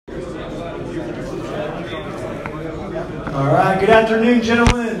All right, good afternoon,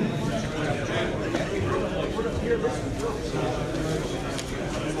 gentlemen.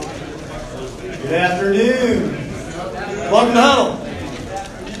 Good afternoon. Welcome to Huddle.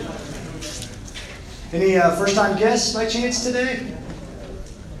 Any first-time guests by chance today?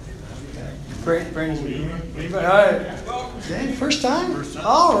 Brandon, anybody? All right. Okay, first time?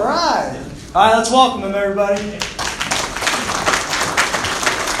 All right. All right, let's welcome them, everybody.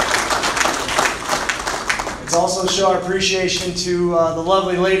 Let's also show our appreciation to the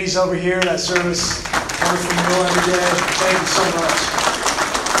lovely ladies over here that service wonderful meal every day. Thank you so much.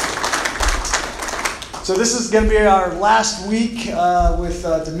 So this is going to be our last week with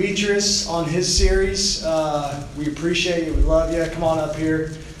Demetrius on his series. We appreciate you. We love you. Come on up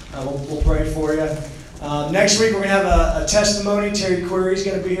here. We'll pray for you. Next week we're going to have a testimony. Terry Query's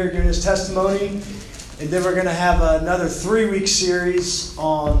going to be here giving his testimony. And then we're going to have another 3-week series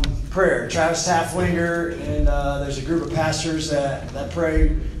on prayer. Travis Tafflinger and there's a group of pastors that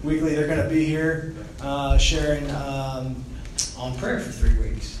pray weekly. They're going to be here sharing on prayer for 3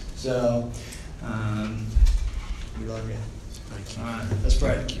 weeks. So we love you. Thank you. All right, let's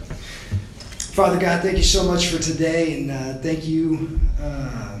pray. Thank you. Father God, thank you so much for today, and thank you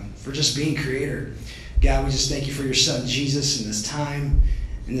for just being creator. God, we just thank you for your son Jesus and this time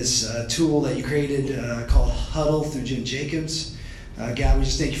and this tool that you created called Huddle through Jim Jacobs. God, we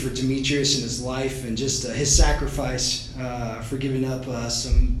just thank you for Demetrius and his life and just his sacrifice for giving up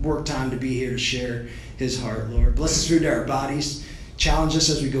some work time to be here to share his heart, Lord. Bless us through our bodies. Challenge us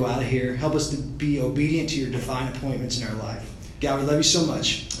as we go out of here. Help us to be obedient to your divine appointments in our life. God, we love you so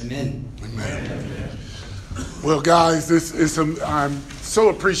much. Amen. Amen. Well, guys, I'm so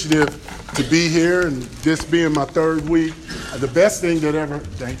appreciative to be here, and this being my 3rd week. The best thing that ever,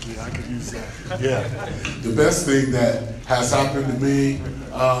 thank you, I could use that. Yeah. The best thing that has happened to me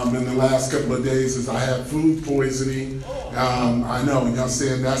in the last couple of days is I had food poisoning. I know, y'all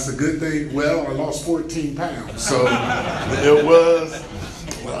saying that's a good thing. Well, I lost 14 pounds. So it was,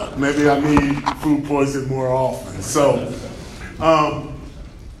 maybe I need food poisoning more often. So,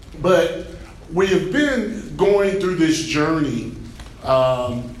 but we have been going through this journey.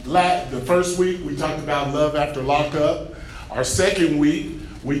 The first week we talked about love after lockup. Our second week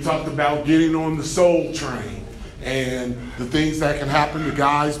we talked about getting on the soul train and the things that can happen to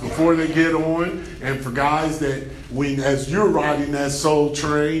guys before they get on, and for guys that as you're riding that soul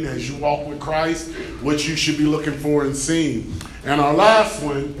train, as you walk with Christ, what you should be looking for and seeing. And our last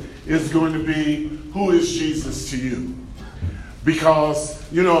one is going to be, who is Jesus to you? Because,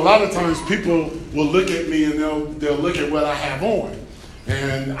 a lot of times people will look at me and they'll look at what I have on.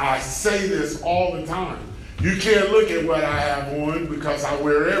 And I say this all the time. You can't look at what I have on because I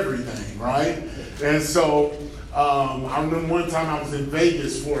wear everything, right? And so I remember one time I was in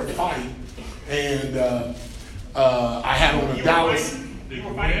Vegas for a fight, and I had on a Dallas.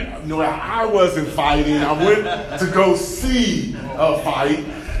 No, I wasn't fighting. I went to go see a fight,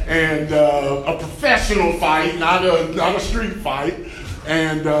 and a professional fight, not a street fight.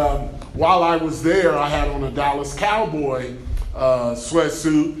 And while I was there, I had on a Dallas Cowboy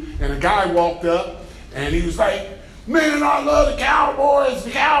sweatsuit, and a guy walked up, and he was like, "Man, I love the Cowboys,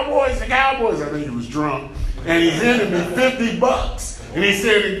 the Cowboys, the Cowboys." I think he was drunk, and he handed me $50, and he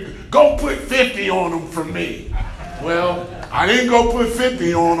said, "Go put 50 on them for me." Well, I didn't go put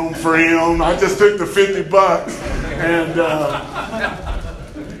 50 on them for him. I just took the $50, and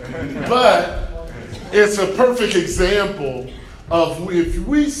but it's a perfect example of, if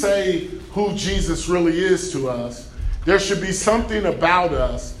we say who Jesus really is to us, there should be something about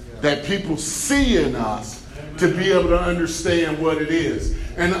us that people see in us to be able to understand what it is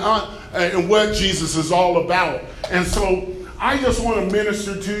and what Jesus is all about. And so I just want to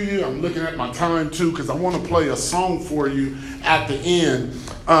minister to you. I'm looking at my time too, because I want to play a song for you at the end.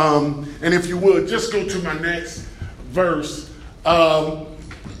 And if you would, just go to my next verse.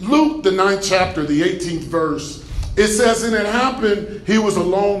 Luke, the 9th chapter, the 18th verse. It says, "And it happened, he was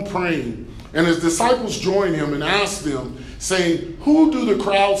alone praying, and his disciples joined him and asked them, saying, 'Who do the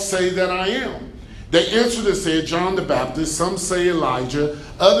crowds say that I am?' They answered and said, 'John the Baptist. Some say Elijah.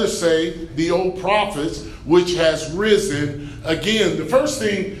 Others say the old prophets, which has risen again.'" The first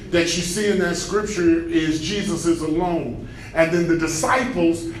thing that you see in that scripture is Jesus is alone. And then the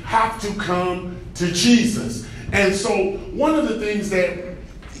disciples have to come to Jesus. And so one of the things that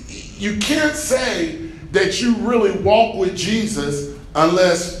you can't say that you really walk with Jesus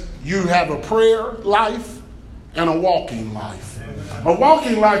unless you have a prayer life and a walking life. A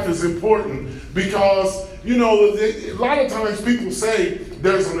walking life is important because, a lot of times people say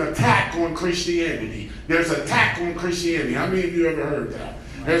there's an attack on Christianity. There's an attack on Christianity. How many of you ever heard that?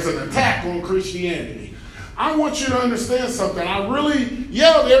 There's an attack on Christianity. I want you to understand something.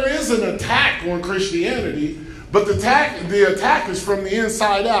 There is an attack on Christianity, but the attack is from the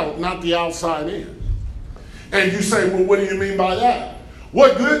inside out, not the outside in. And you say, well, what do you mean by that?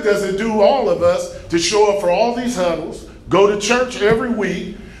 What good does it do all of us to show up for all these huddles, go to church every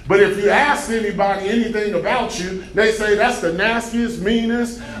week, but if you ask anybody anything about you, they say that's the nastiest,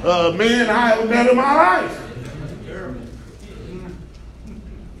 meanest man I ever met in my life.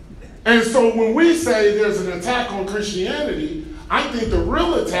 And so when we say there's an attack on Christianity, I think the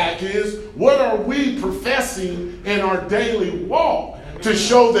real attack is, what are we professing in our daily walk to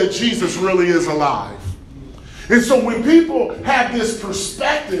show that Jesus really is alive? And so when people have this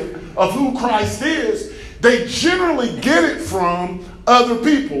perspective of who Christ is, they generally get it from other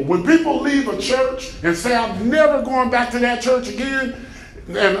people. When people leave a church and say, I'm never going back to that church again,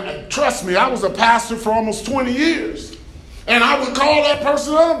 and trust me, I was a pastor for almost 20 years. And I would call that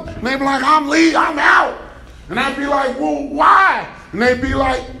person up, and they'd be like, I'm out. And I'd be like, well, why? And they'd be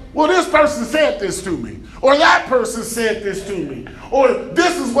like, well, this person said this to me. Or that person said this to me. Or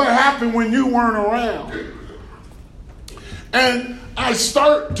this is what happened when you weren't around. And I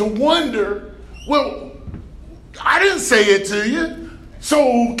start to wonder, well, I didn't say it to you,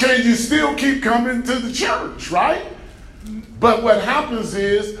 so can you still keep coming to the church, right? But what happens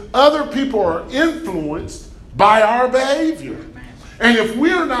is other people are influenced by our behavior. And if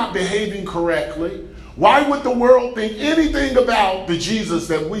we're not behaving correctly, why would the world think anything about the Jesus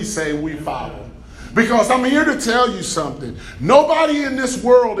that we say we follow? Because I'm here to tell you something. Nobody in this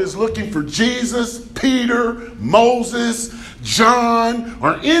world is looking for Jesus, Peter, Moses, John,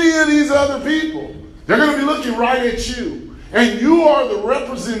 or any of these other people. They're going to be looking right at you. And you are the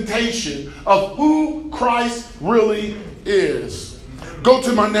representation of who Christ really is. Go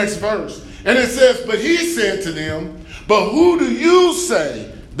to my next verse. And it says, but he said to them, but who do you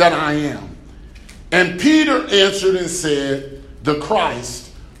say that I am? And Peter answered and said, the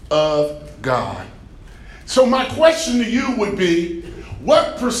Christ of God. So my question to you would be,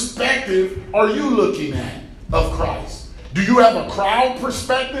 what perspective are you looking at of Christ? Do you have a crowd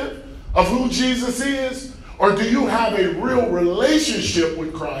perspective of who Jesus is? Or do you have a real relationship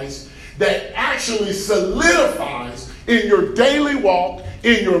with Christ that actually solidifies in your daily walk,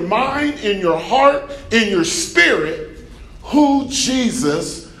 in your mind, in your heart, in your spirit, who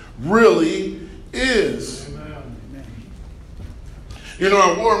Jesus really is? Amen. You know,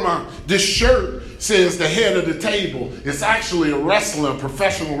 I wore this shirt says the head of the table. It's actually a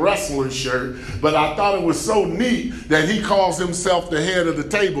professional wrestler shirt, but I thought it was so neat that he calls himself the head of the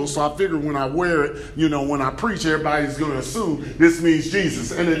table, so I figured when I wear it, when I preach, everybody's going to assume this means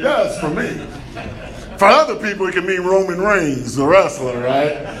Jesus, and it does for me. For other people, it can mean Roman Reigns, the wrestler,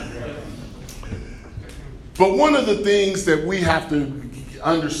 right? But one of the things that we have to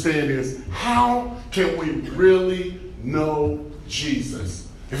understand is, how can we really know Jesus?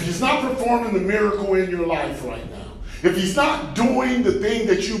 If he's not performing the miracle in your life right now, if he's not doing the thing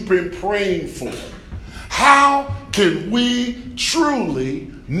that you've been praying for, how can we truly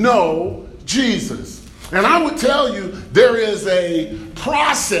know Jesus? And I would tell you, there is a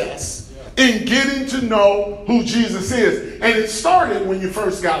process in getting to know who Jesus is. And it started when you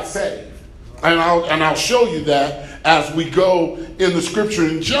first got saved. And I'll show you that as we go in the scripture.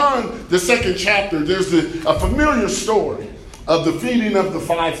 In John, the 2nd chapter, there's a familiar story of the feeding of the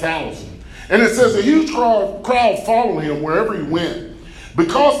 5,000. And it says a huge crowd followed him wherever he went.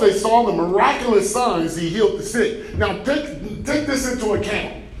 Because they saw the miraculous signs, he healed the sick. Now take this into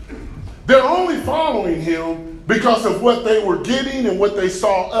account. They're only following him because of what they were getting and what they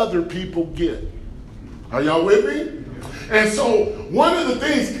saw other people get. Are y'all with me? And so one of the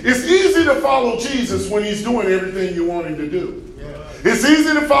things, it's easy to follow Jesus when he's doing everything you want him to do. It's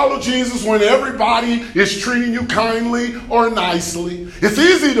easy to follow Jesus when everybody is treating you kindly or nicely. It's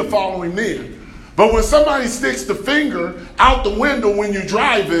easy to follow him then. But when somebody sticks the finger out the window when you're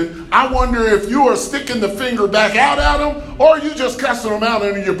driving, I wonder if you are sticking the finger back out at them, or you just cussing them out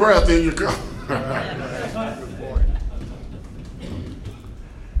under your breath in your car.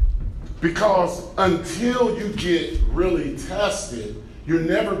 Because until you get really tested, you're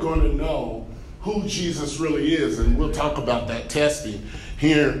never going to know who Jesus really is. And we'll talk about that testing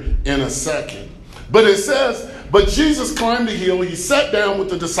here in a second. But it says, but Jesus climbed the hill. He sat down with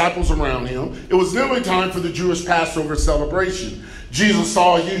the disciples around him. It was nearly time for the Jewish Passover celebration. Jesus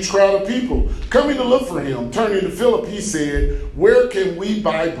saw a huge crowd of people coming to look for him. Turning to Philip, he said, where can we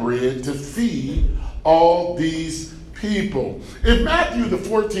buy bread to feed all these people? In Matthew, the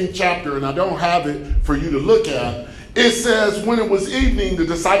 14th chapter, and I don't have it for you to look at, it says, when it was evening, the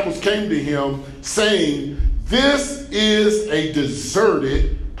disciples came to him saying, this is a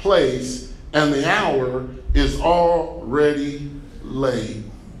deserted place, and the hour is already late.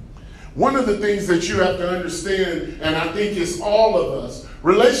 One of the things that you have to understand, and I think it's all of us,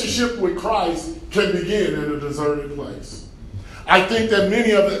 relationship with Christ can begin in a deserted place. I think that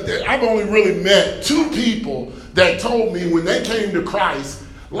many of it, I've only really met 2 people that told me when they came to Christ,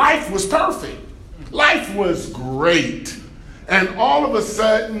 life was perfect. Life was great. And all of a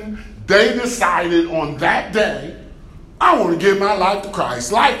sudden, they decided on that day, I want to give my life to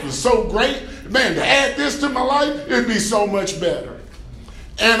Christ. Life was so great. Man, to add this to my life, it'd be so much better.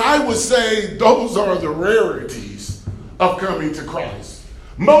 And I would say those are the rarities of coming to Christ.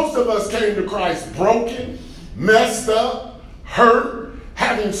 Most of us came to Christ broken, messed up, hurt,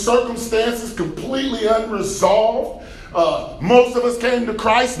 having circumstances completely unresolved. Most of us came to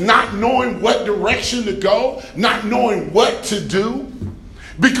Christ not knowing what direction to go, not knowing what to do,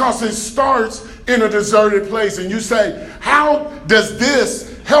 because it starts in a deserted place. And you say, how does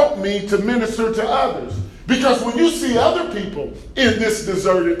this help me to minister to others? Because when you see other people in this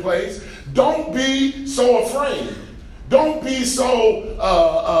deserted place, don't be so afraid. Don't be so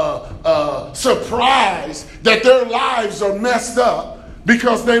surprised that their lives are messed up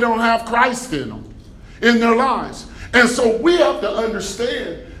because they don't have Christ in them, in their lives. And so we have to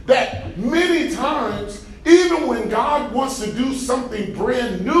understand that many times, even when God wants to do something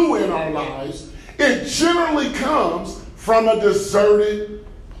brand new in our lives, it generally comes from a deserted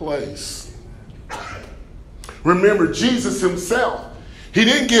place. Remember, Jesus himself, he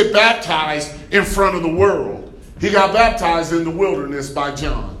didn't get baptized in front of the world. He got baptized in the wilderness by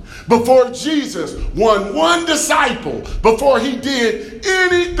John. Before Jesus won one disciple, before he did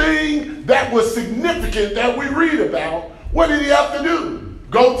anything that was significant that we read about, what did he have to do?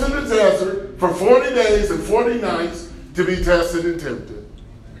 Go to the desert for 40 days and 40 nights to be tested and tempted.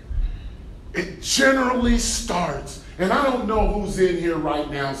 It generally starts, and I don't know who's in here right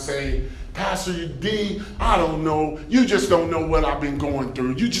now saying, Pastor D, I don't know. You just don't know what I've been going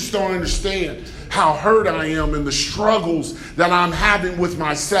through. You just don't understand how hurt I am and the struggles that I'm having with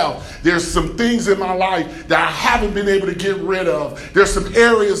myself. There's some things in my life that I haven't been able to get rid of. There's some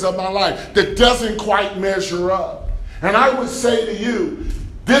areas of my life that doesn't quite measure up. And I would say to you,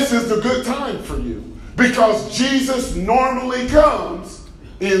 this is a good time for you, because Jesus normally comes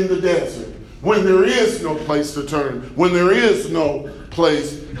in the desert when there is no place to turn, when there is no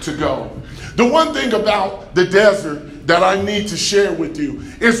place to go. The one thing about the desert that I need to share with you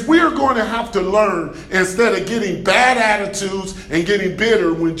is we're going to have to learn, instead of getting bad attitudes and getting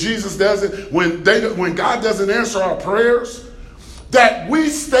bitter when when God doesn't answer our prayers, that we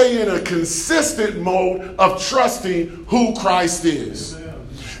stay in a consistent mode of trusting who Christ is.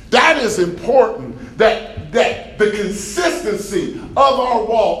 That is important, that the consistency of our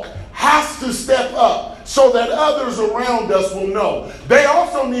walk has to step up so that others around us will know. They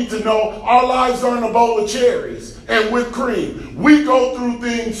also need to know our lives aren't a bowl of cherries and whipped cream. We go through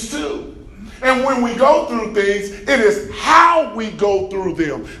things too. And when we go through things, it is how we go through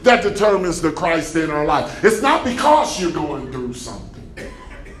them that determines the Christ in our life. It's not because you're going through something.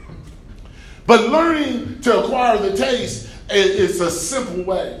 But learning to acquire the taste is a simple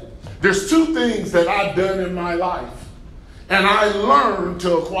way. There's 2 things that I've done in my life, and I learned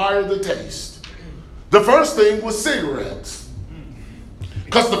to acquire the taste. The first thing was cigarettes.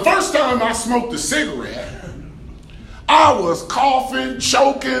 Because the first time I smoked a cigarette, I was coughing,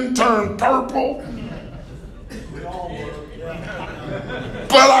 choking, turned purple.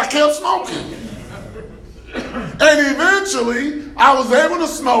 But I kept smoking. And eventually, I was able to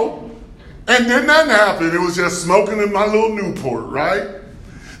smoke, and then nothing happened. It was just smoking in my little Newport, right?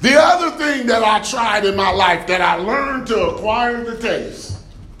 The other thing that I tried in my life that I learned to acquire the taste,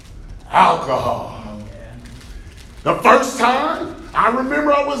 alcohol. The first time, I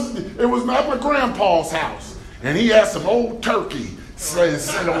remember it was at my grandpa's house, and he had some old turkey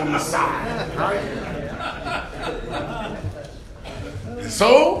sit on the side, right? And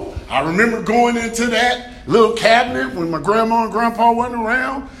so, I remember going into that little cabinet when my grandma and grandpa wasn't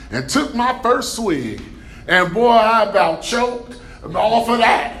around and took my first swig. And boy, I about choked off of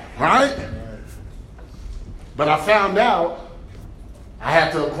that, right? But I found out I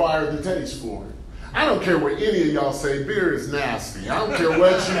had to acquire the taste for it. I don't care what any of y'all say, beer is nasty. I don't care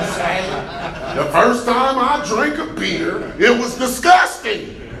what you say. The first time I drank a beer, it was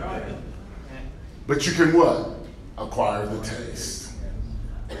disgusting. But you can what? Acquire the taste.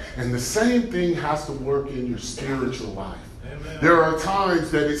 And the same thing has to work in your spiritual life. There are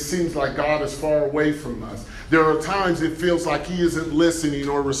times that it seems like God is far away from us. There are times it feels like he isn't listening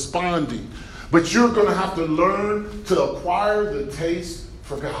or responding. But you're going to have to learn to acquire the taste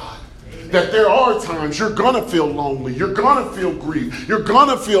for God. That there are times you're going to feel lonely. You're going to feel grief. You're going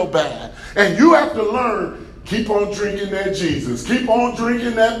to feel bad. And you have to learn, keep on drinking that Jesus. Keep on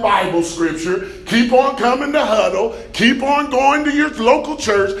drinking that Bible scripture. Keep on coming to huddle. Keep on going to your local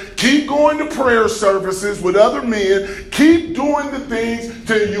church. Keep going to prayer services with other men. Keep doing the things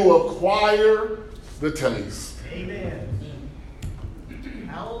till you acquire the taste. Amen.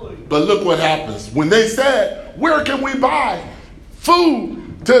 Hallelujah. But look what happens. When they said, where can we buy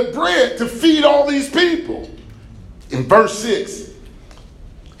food, bread to feed all these people? In verse 6,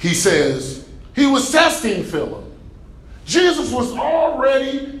 he says, he was testing Philip. Jesus was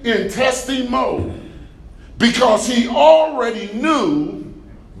already in testing mode because he already knew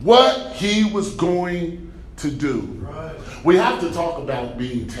what he was going to do. Right. We have to talk about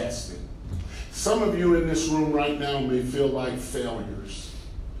being tested. Some of you in this room right now may feel like failures.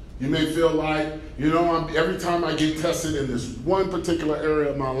 You may feel like, every time I get tested in this one particular area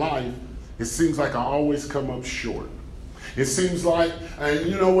of my life, it seems like I always come up short. It seems like, and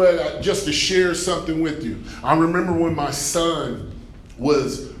you know what, just to share something with you. I remember when my son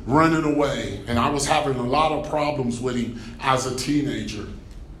was running away, and I was having a lot of problems with him as a teenager.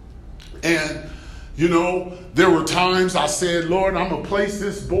 And, there were times I said, Lord, I'm going to place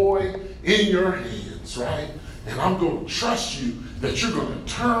this boy in your hands, right? And I'm going to trust you that you're going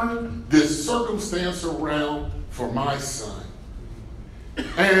to turn this circumstance around for my son.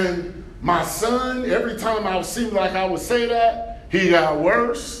 And my son, every time I seemed like I would say that, he got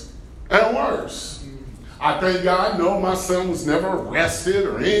worse and worse. I thank God, no, my son was never arrested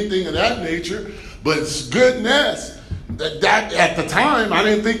or anything of that nature. But it's goodness. That at the time, I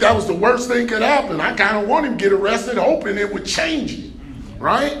didn't think that was the worst thing could happen. I kind of want him to get arrested, hoping it would change him,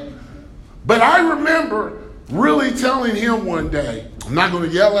 right? But I remember really telling him one day, I'm not going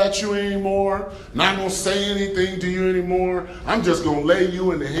to yell at you anymore. I'm not going to say anything to you anymore. I'm just going to lay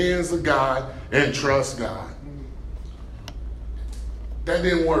you in the hands of God and trust God. That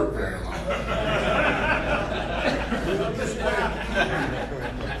didn't work very long.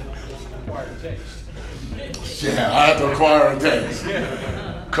 Yeah, I had to acquire a taste.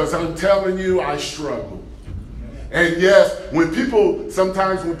 Because I'm telling you, I struggle. And yes,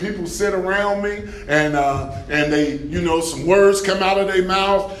 sometimes when people sit around me and they, some words come out of their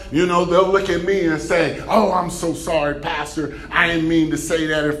mouth, they'll look at me and say, oh, I'm so sorry, Pastor. I didn't mean to say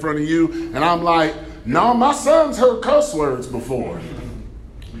that in front of you. And I'm like, no, my son's heard cuss words before.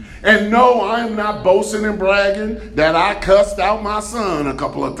 And no, I am not boasting and bragging that I cussed out my son a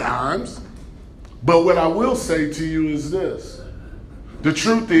couple of times. But what I will say to you is this. The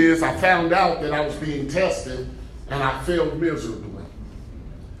truth is, I found out that I was being tested and I failed miserably.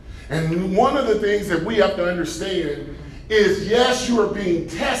 And one of the things that we have to understand is, yes, you are being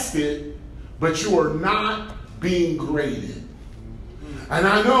tested, but you are not being graded. And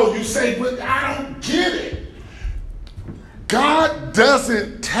I know you say, but I don't get it. God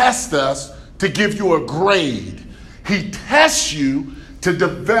doesn't test us to give you a grade. He tests you to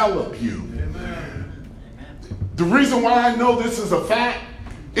develop you. The reason why I know this is a fact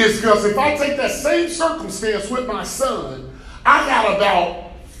is because if I take that same circumstance with my son, I got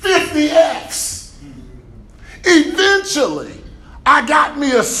about 50 Fs. Eventually, I got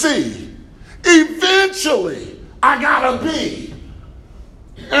me a C. Eventually, I got a B.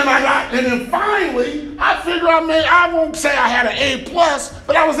 And then finally, I figure I won't say I had an A+,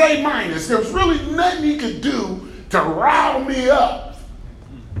 but I was A-. There was really nothing he could do to rile me up.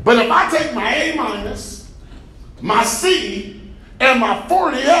 But if I take my A-, my C, and my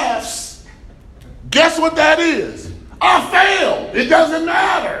 40 Fs, guess what that is? I failed. It doesn't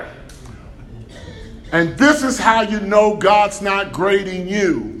matter. And this is how you know God's not grading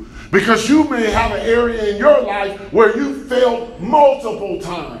you. Because you may have an area in your life where you failed multiple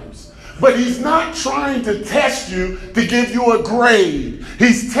times. But he's not trying to test you to give you a grade.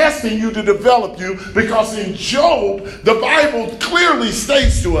 He's testing you to develop you, because in Job, the Bible clearly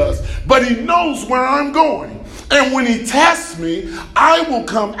states to us, but he knows where I'm going. And when he tests me, I will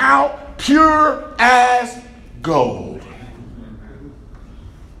come out pure as gold.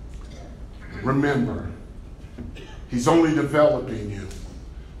 Remember, he's only developing you.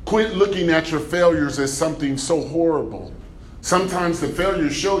 Quit looking at your failures as something so horrible. Sometimes the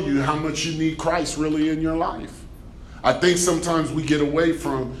failures show you how much you need Christ really in your life. I think sometimes we get away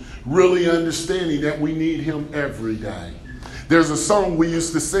from really understanding that we need him every day. There's a song we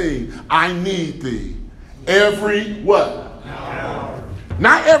used to sing, I need thee. Every what? Hour.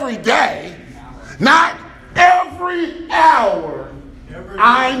 Not every day. Not every hour.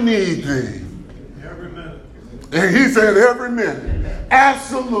 I need thee. Every minute. And he said every minute.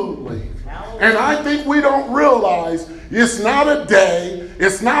 Absolutely. And I think we don't realize it's not a day,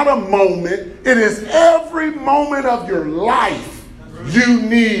 it's not a moment, it is every moment of your life you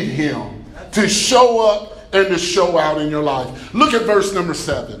need him to show up and to show out in your life. Look at verse number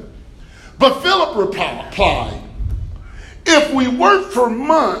 7. But Philip replied, if we worked for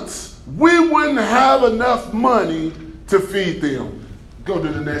months, we wouldn't have enough money to feed them. Go to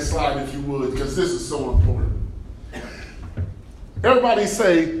the next slide if you would, because this is so important. Everybody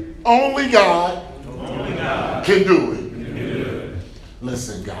say, only God can do it.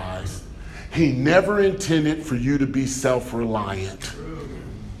 Listen, guys, he never intended for you to be self-reliant.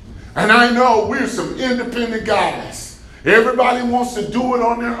 And I know we're some independent guys. Everybody wants to do it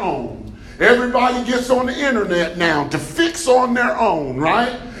on their own. Everybody gets on the internet now to fix on their own,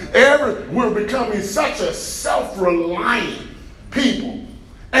 right? We're becoming such a self-reliant people.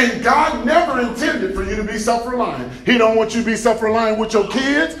 And God never intended for you to be self-reliant. He don't want you to be self-reliant with your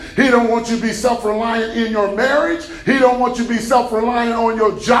kids. He don't want you to be self-reliant in your marriage. He don't want you to be self-reliant on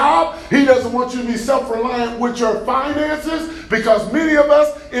your job. He doesn't want you to be self-reliant with your finances, because many of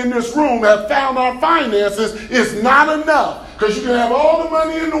us in this room have found our finances is not enough. Because you can have all the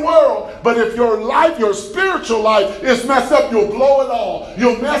money in the world, but if your life, your spiritual life is messed up, you'll blow it all.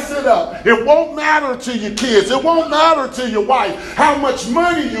 You'll mess it up. It won't matter to your kids. It won't matter to your wife how much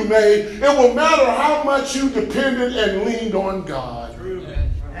money you made. It will matter how much you depended and leaned on God.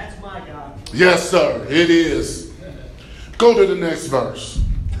 That's my God. Yes, sir. It is. Go to the next verse.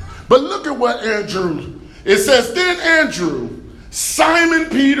 But look at what Andrew, it says, then Andrew, Simon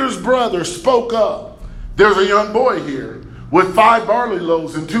Peter's brother, spoke up. There's a young boy here with 5 barley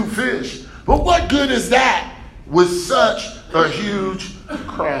loaves and 2 fish. But what good is that with such a huge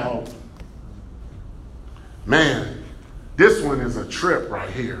crowd? Man, this one is a trip right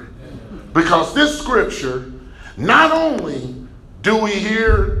here. Because this scripture, not only do we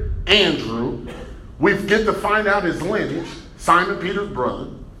hear Andrew, we get to find out his lineage, Simon Peter's brother.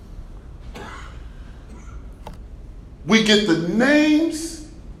 We get the names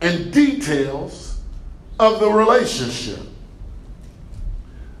and details of the relationship.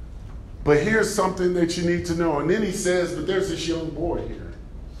 But here's something that you need to know. And then he says, but there's this young boy here.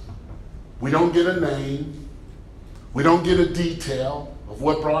 We don't get a name. We don't get a detail of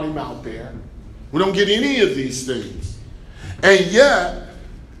what brought him out there. We don't get any of these things. And yet,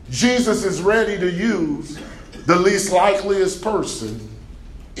 Jesus is ready to use the least likeliest person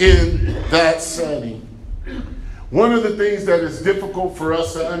in that setting. One of the things that is difficult for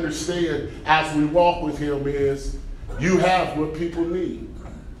us to understand as we walk with him is you have what people need.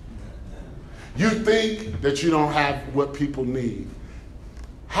 You think that you don't have what people need.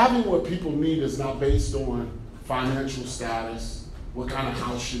 Having what people need is not based on financial status, what kind of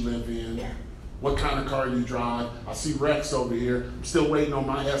house you live in, what kind of car you drive. I see Rex over here. I'm still waiting on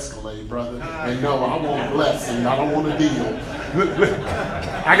my Escalade, brother. And no, I want a blessing. I don't want a deal.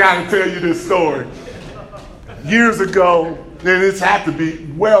 I got to tell you this story. Years ago, and it's had to be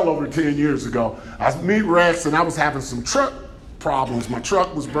well over 10 years ago, I meet Rex and I was having some truck problems. My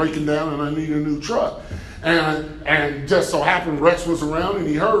truck was breaking down and I needed a new truck. And just so happened Rex was around and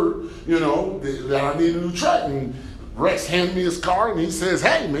he heard, that I need a new truck. And Rex handed me his car and he says,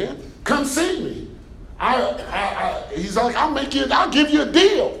 hey man, come see me. He's like, I'll give you a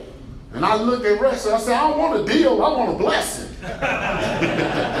deal. And I looked at Rex and I said, I don't want a deal, I want a blessing.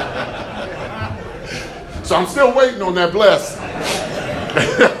 So I'm still waiting on that blessing.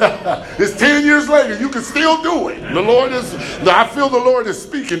 It's 10 years later. You can still do it. I feel the Lord is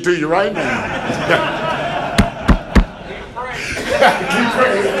speaking to you right now. Keep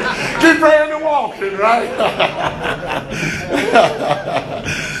praying. Keep praying and walking, right?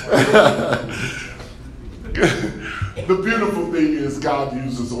 The beautiful thing is God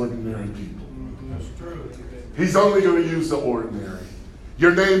uses ordinary people. That's true. He's only going to use the ordinary.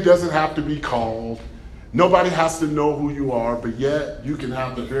 Your name doesn't have to be called. Nobody has to know who you are, but yet you can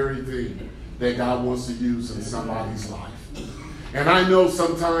have the very thing that God wants to use in somebody's life. And I know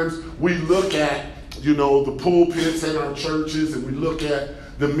sometimes we look at, the pulpits in our churches, and we look at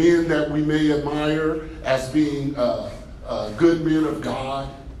the men that we may admire as being good men of God.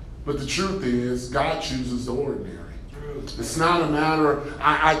 But the truth is, God chooses the ordinary. It's not a matter,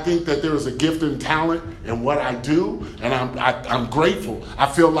 I think that there is a gift and talent in what I do, and I'm grateful. I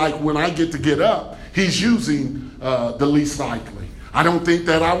feel like when I get up, he's using the least likely. I don't think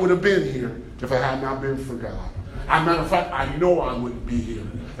that I would have been here if it had not been for God. As a matter of fact, I know I wouldn't be here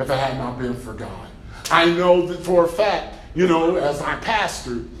if it had not been for God. I know that for a fact, as I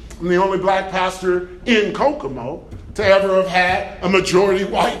pastored, I'm the only black pastor in Kokomo to ever have had a majority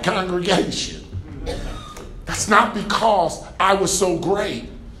white congregation. That's not because I was so great.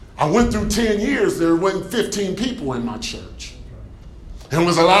 I went through 10 years, there wasn't 15 people in my church. And there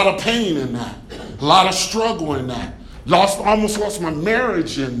was a lot of pain in that, a lot of struggle in that. Almost lost my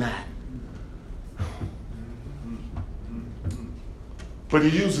marriage in that. But he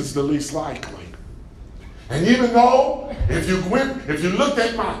uses the least likely. And even though, if you looked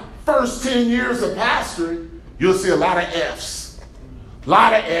at my first 10 years of pastoring, you'll see a lot of F's. A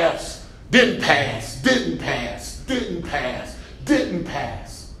lot of F's. Didn't pass, didn't pass, didn't pass, didn't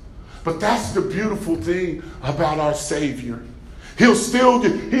pass. But that's the beautiful thing about our Savior. He's the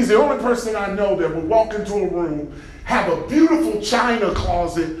only person I know that will walk into a room, have a beautiful china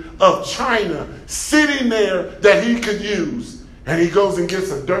closet of china sitting there that he could use. And he goes and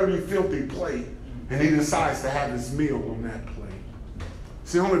gets a dirty, filthy plate, and he decides to have his meal on that plate.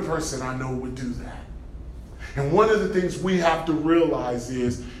 It's the only person I know would do that. And one of the things we have to realize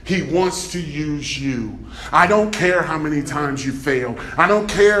is he wants to use you. I don't care how many times you fail. I don't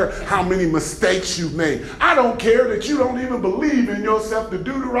care how many mistakes you've made. I don't care that you don't even believe in yourself to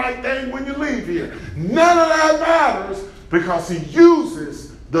do the right thing when you leave here. None of that matters because he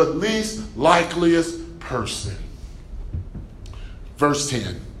uses the least likeliest person. Verse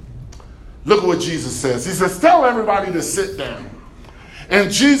 10. Look at what Jesus says. He says, tell everybody to sit down. And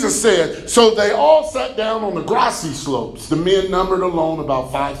Jesus said, so they all sat down on the grassy slopes. The men numbered alone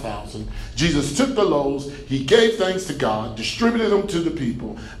about 5,000. Jesus took the loaves. He gave thanks to God, distributed them to the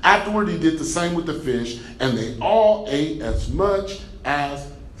people. Afterward, he did the same with the fish, and they all ate as much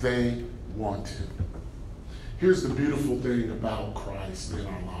as they wanted. Here's the beautiful thing about Christ in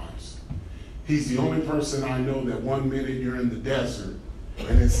our lives. He's the only person I know that one minute you're in the desert,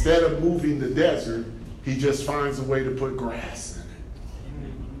 and instead of moving the desert, he just finds a way to put grass in it.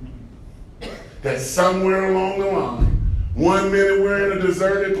 That somewhere along the line, one minute we're in a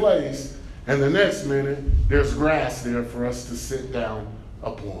deserted place, and the next minute there's grass there for us to sit down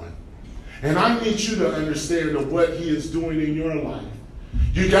upon. And I need you to understand that what he is doing in your life.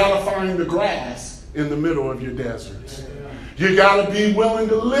 You got to find the grass in the middle of your deserts. You got to be willing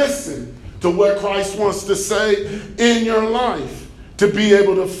to listen to what Christ wants to say in your life to be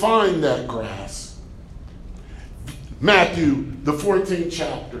able to find that grass. Matthew, the 14th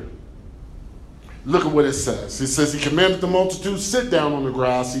chapter. Look at what it says. It says, he commanded the multitude, sit down on the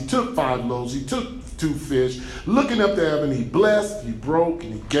grass. He took 5 loaves. He took 2 fish. Looking up to heaven, he blessed, he broke,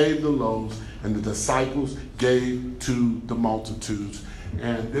 and he gave the loaves. And the disciples gave to the multitudes.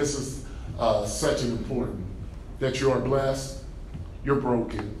 And this is such an important, that you are blessed, you're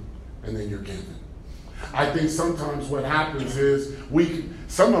broken, and then you're given. I think sometimes what happens is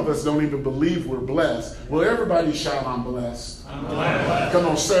some of us don't even believe we're blessed. Well, everybody shout, I'm blessed. I'm blessed. Come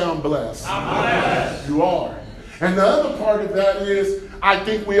on, say I'm blessed. I'm blessed. You are. And the other part of that is I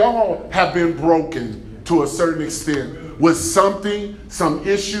think we all have been broken to a certain extent with something, some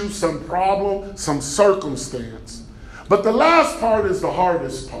issue, some problem, some circumstance. But the last part is the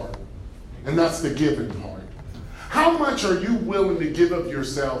hardest part, and that's the giving part. How much are you willing to give of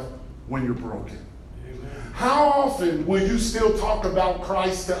yourself when you're broken? How often will you still talk about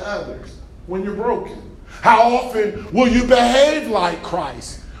Christ to others when you're broken? How often will you behave like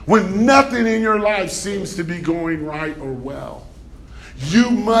Christ when nothing in your life seems to be going right or well? You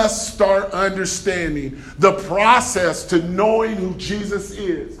must start understanding the process to knowing who Jesus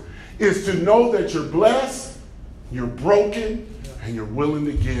is to know that you're blessed, you're broken, and you're willing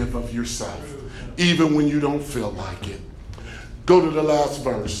to give of yourself, even when you don't feel like it. Go to the last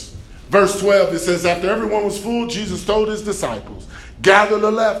verse. Verse 12, it says, after everyone was full, Jesus told his disciples, gather the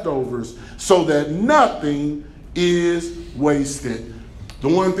leftovers so that nothing is wasted. The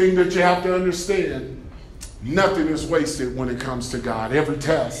one thing that you have to understand, nothing is wasted when it comes to God. Every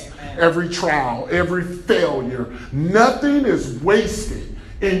test, every trial, every failure, nothing is wasted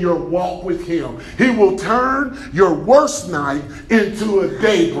in your walk with him. He will turn your worst night into a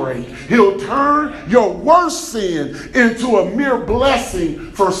daybreak. He'll turn your worst sin into a mere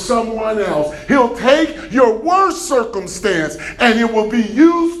blessing for someone else. He'll take your worst circumstance and it will be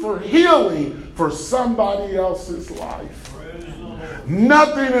used for healing for somebody else's life.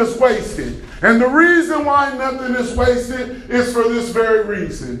 Nothing is wasted. And the reason why nothing is wasted is for this very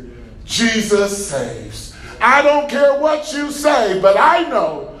reason. Jesus saves. I don't care what you say, but I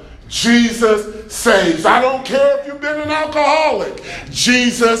know Jesus saves. I don't care if you've been an alcoholic.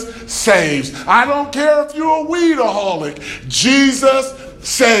 Jesus saves. I don't care if you're a weedaholic. Jesus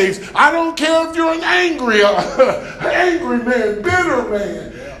saves. I don't care if you're an angry man, bitter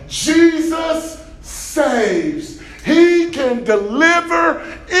man. Jesus saves. He can deliver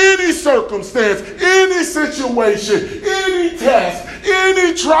any circumstance, any situation, any test,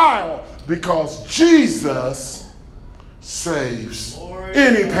 any trial. Because Jesus saves.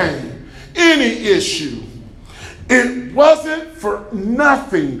 Any pain, any issue. It wasn't for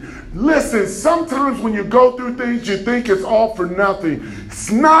nothing. Listen, sometimes when you go through things, you think it's all for nothing. It's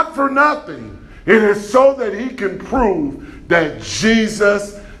not for nothing. It is so that he can prove that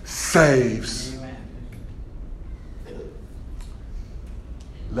Jesus saves. Amen.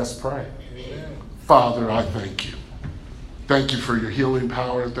 Let's pray. Amen. Father, I thank you. Thank you for your healing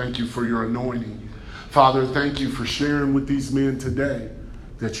power. Thank you for your anointing. Father, thank you for sharing with these men today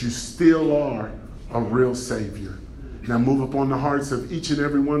that you still are a real Savior. Now move upon the hearts of each and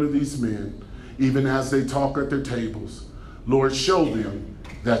every one of these men, even as they talk at their tables. Lord, show them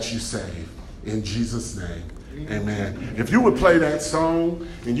that you save. In Jesus' name, amen. If you would play that song,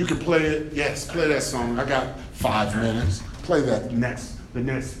 and you can play it, yes, play that song. I got 5 minutes. Play that the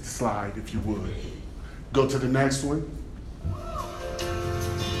next slide, if you would. Go to the next one.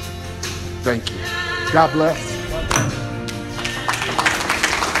 Thank you. God bless.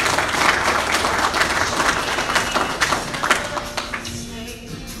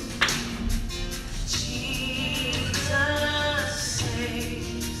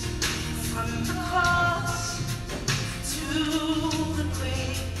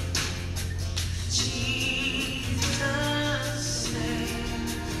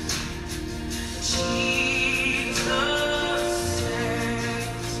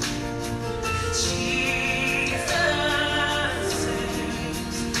 Jesus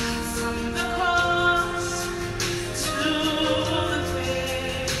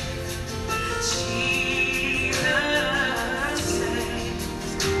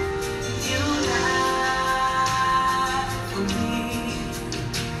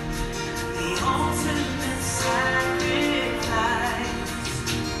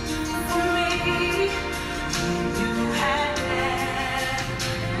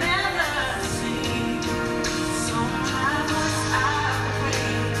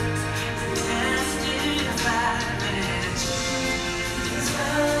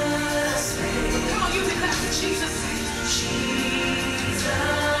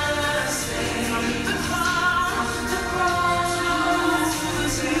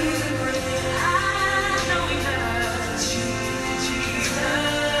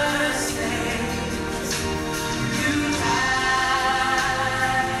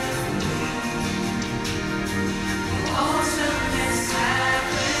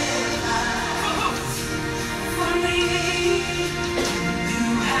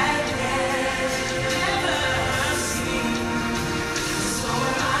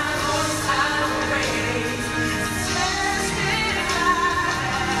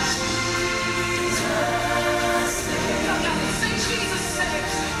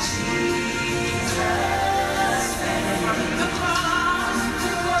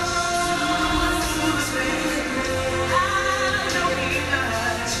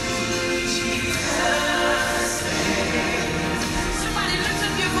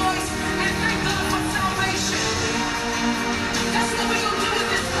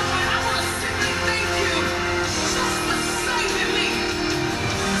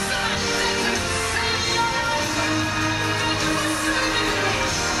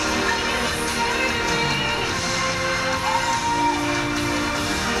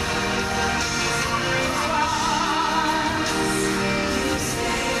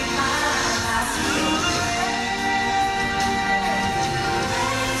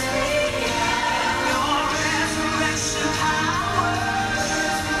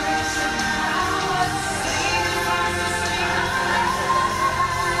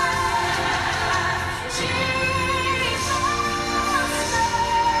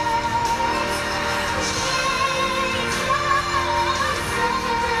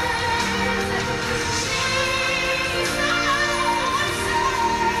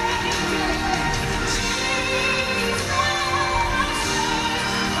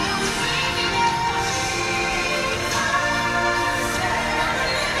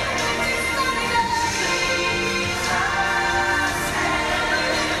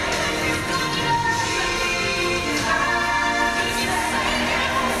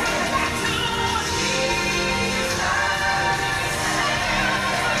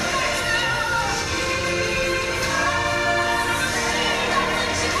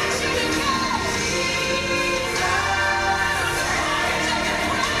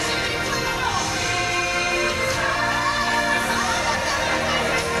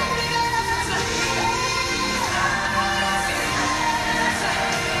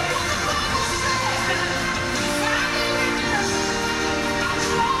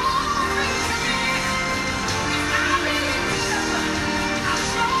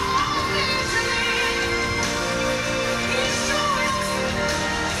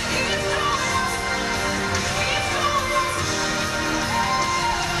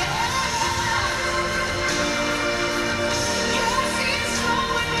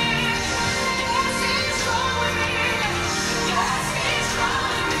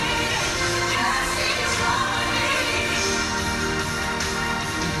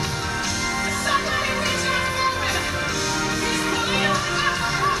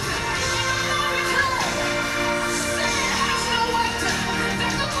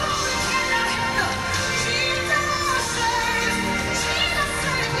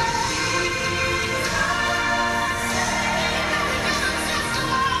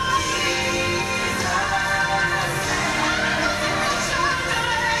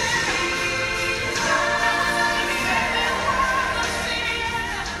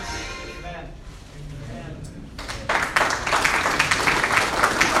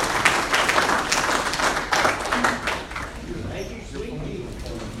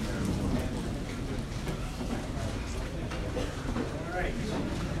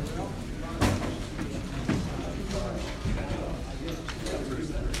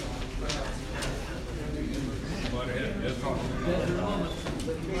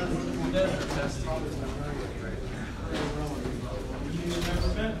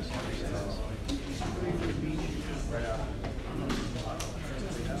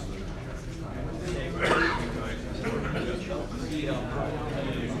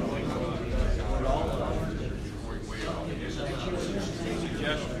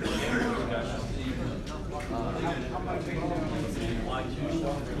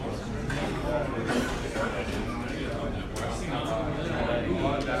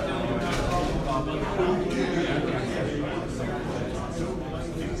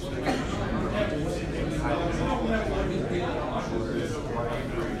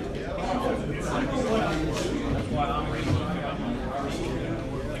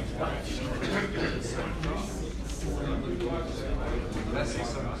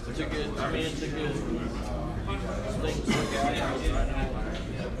It's a good, I mean, it's a good thing to look at.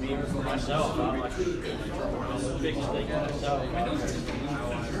 Me for myself, I'm like, the biggest thing for myself.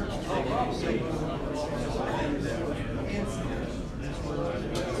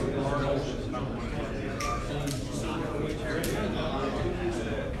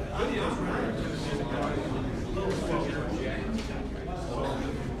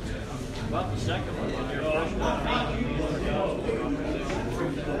 About the second one,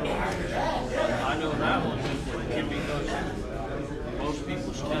 I know that one can be most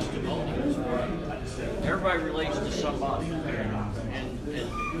people's testimonials. Everybody relates to somebody, and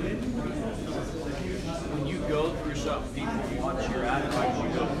when you go through something, people watch your attitude. You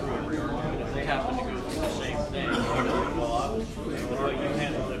go through it, and if they happen to go through the same thing, well, you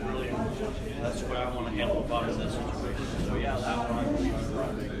handle it really. That's the way I want to handle it in this situation. So yeah, that one I believe is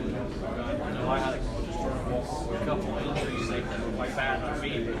right. I know I had a couple of injuries that were quite bad for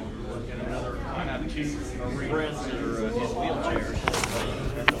me, but I have two friends that are in wheelchairs.